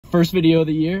first video of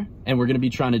the year, and we're gonna be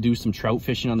trying to do some trout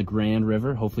fishing on the Grand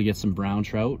River, hopefully get some brown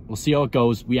trout. We'll see how it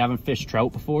goes. We haven't fished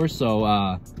trout before,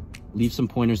 so leave some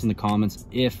pointers in the comments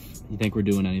if you think we're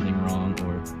doing anything wrong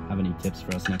or have any tips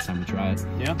for us next time we try it.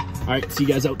 Yeah. All right, see you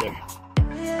guys out there.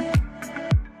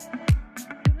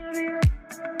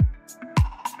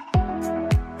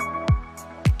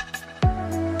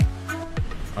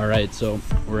 All right, so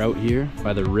we're out here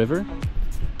by the river.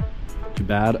 Too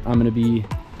bad I'm gonna be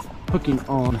hooking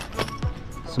on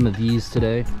some of these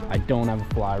today. I don't have a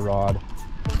fly rod,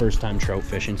 first time trout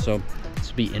fishing, so this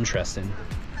will be interesting.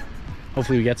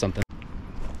 Hopefully we get something.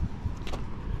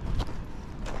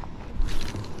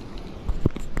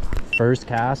 First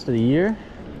cast of the year.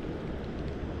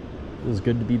 It was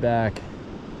good to be back.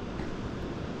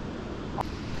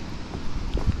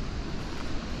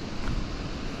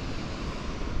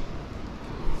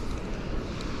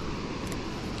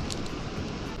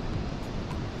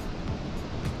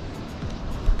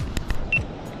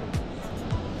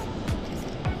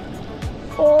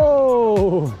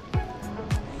 Oh!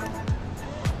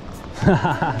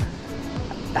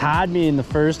 Had me in the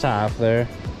first half there.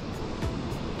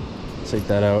 Take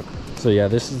that out. So yeah,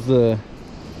 this is the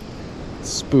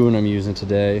spoon I'm using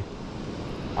today.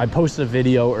 I posted a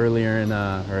video earlier in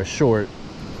or a short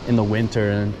in the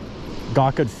winter and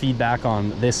got good feedback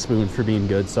on this spoon for being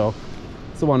good, so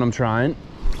it's the one I'm trying.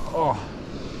 Oh,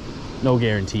 no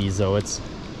guarantees though. It's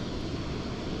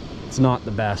not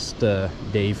the best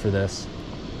day for this.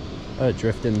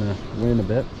 Drift in the wind a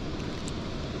bit.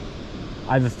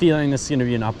 I have a feeling this is gonna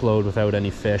be an upload without any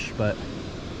fish, but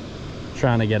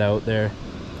trying to get out there.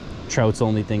 Trout's the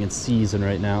only thing in season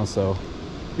right now, so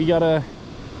we gotta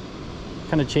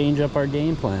kind of change up our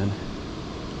game plan,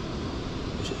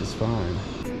 which is fine.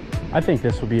 I think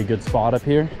this would be a good spot up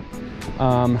here.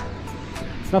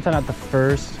 Nothing at the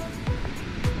first.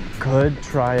 Could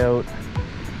try out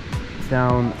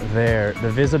down there. The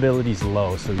visibility's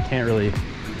low, so you can't really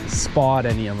spot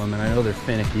any of them, and I know they're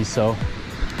finicky, so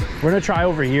we're gonna try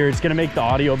over here. It's gonna make the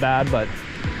audio bad, but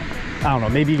I don't know,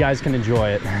 maybe you guys can enjoy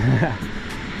it.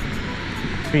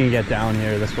 If we can get down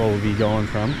here, that's where we'll be going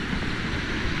from.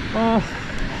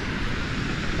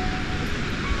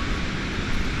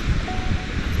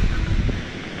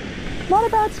 Not a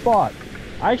bad spot.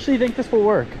 I actually think this will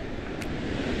work.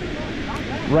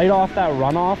 Right off that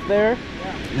runoff there,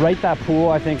 yeah. Right that pool,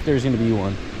 I think there's gonna be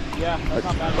one. Yeah, that's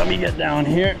not bad. Let me get down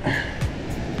here.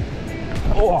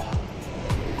 Oh.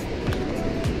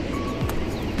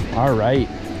 All right.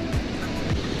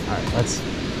 All right, let's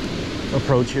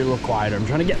approach here a little quieter. I'm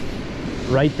trying to get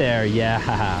right there.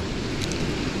 Yeah.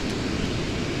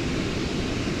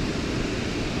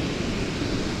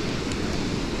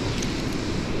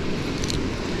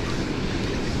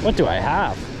 What do I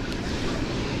have?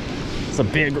 It's a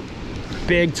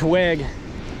big twig.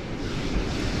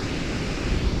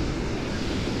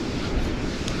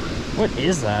 What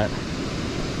is that?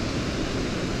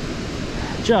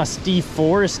 Just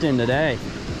deforesting today.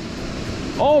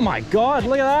 Oh my God,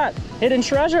 look at that. Hidden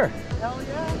treasure. Hell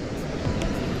yeah.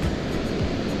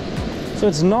 So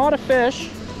it's not a fish,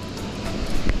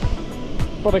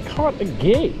 but I caught a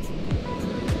gate.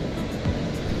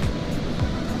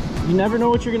 You never know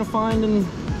what you're gonna find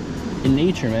in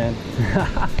nature, man.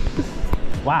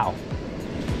 Wow.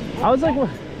 I was like,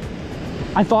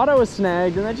 I thought I was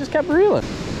snagged and I just kept reeling.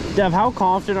 Dev, how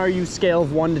confident are you scale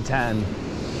of 1 to 10? I'm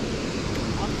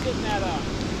sitting at a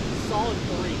solid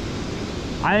 3.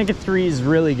 I think a 3 is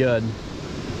really good,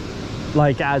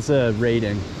 like as a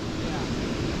rating. Yeah.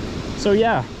 So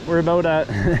yeah, we're about at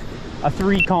a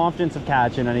 3 confidence of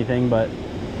catching anything, but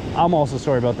I'm also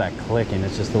sorry about that clicking.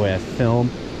 It's just the way I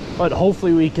film. But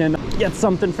hopefully we can get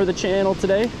something for the channel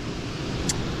today.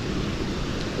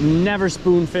 Never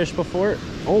spoon fished before.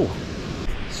 Oh,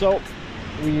 so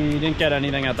we didn't get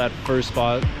anything at that first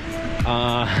spot.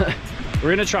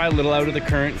 We're gonna try a little out of the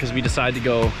current because we decided to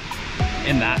go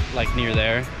in that, like near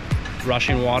there,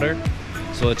 rushing water.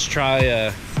 So let's try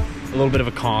a little bit of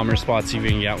a calmer spot, see if we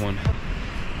can get one.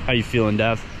 How you feeling,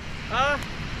 Dev? I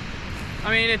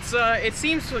mean, it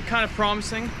seems kind of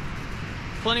promising.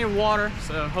 Plenty of water,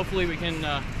 so hopefully we can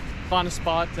find a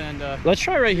spot and let's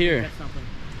try right here. get something.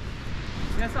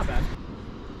 Yeah, it's not bad.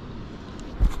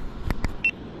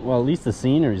 Well, at least the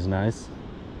scenery's nice.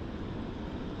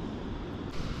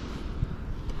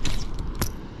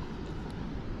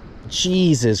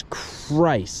 Jesus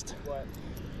Christ. What?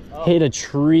 Oh. Hit a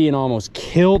tree and almost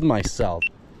killed myself.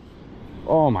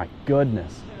 Oh my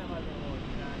goodness.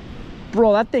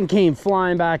 Bro, that thing came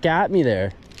flying back at me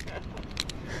there.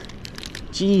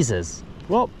 Jesus.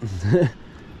 Well,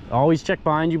 always check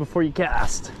behind you before you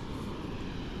cast.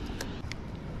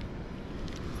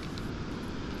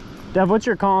 Dev, what's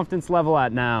your confidence level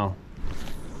at now?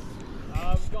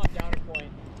 We've gone down a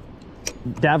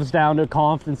point. Dev's down to a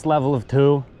confidence level of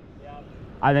 2. Yeah.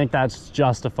 I think that's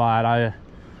justified.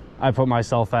 I put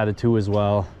myself at a 2 as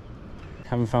well.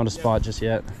 Haven't found a spot just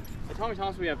yet. At Tommy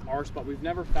Thompson we have our spot. We've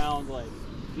never found like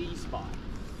the spot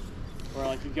where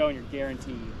like you go and you're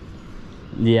guaranteed.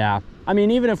 Yeah. I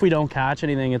mean, even if we don't catch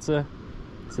anything, it's a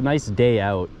nice day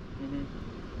out. Mm-hmm.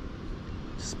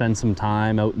 Spend some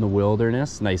time out in the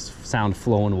wilderness. Nice sound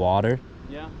flowing water.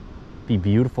 Yeah. Be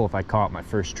beautiful if I caught my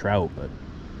first trout, but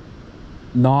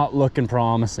not looking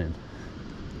promising.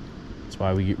 That's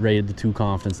why we rated the 2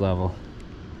 confidence level.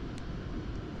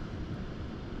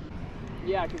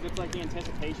 Yeah, because it's like the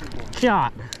anticipation for it.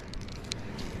 Shot.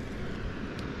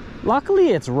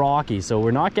 Luckily it's rocky, so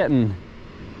we're not getting,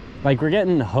 like, we're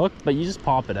getting hooked, but you just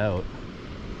pop it out.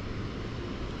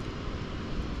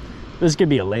 This could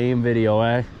be a lame video,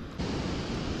 eh?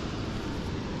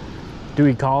 Do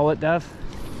we call it, Dev?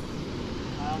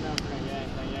 I don't know if we're gonna get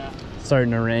anything, yeah.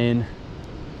 Starting to rain.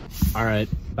 All right,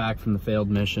 back from the failed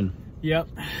mission. Yep.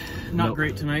 Not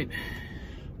great tonight.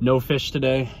 No fish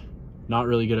today. Not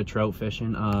really good at trout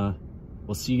fishing.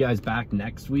 We'll see you guys back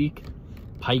next week.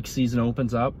 Pike season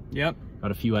opens up. Yep.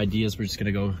 Got a few ideas. We're just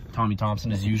gonna go Tommy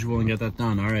Thompson as usual and get that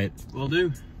done. All right. Will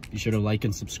do. Be sure to like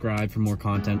and subscribe for more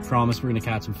content. Promise we're gonna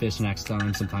catch some fish next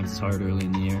time. Sometimes it's hard early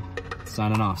in the year.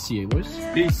 Signing off. See you, boys.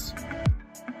 Peace.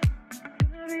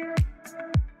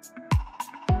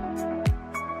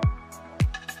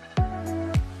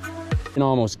 And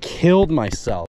almost killed myself.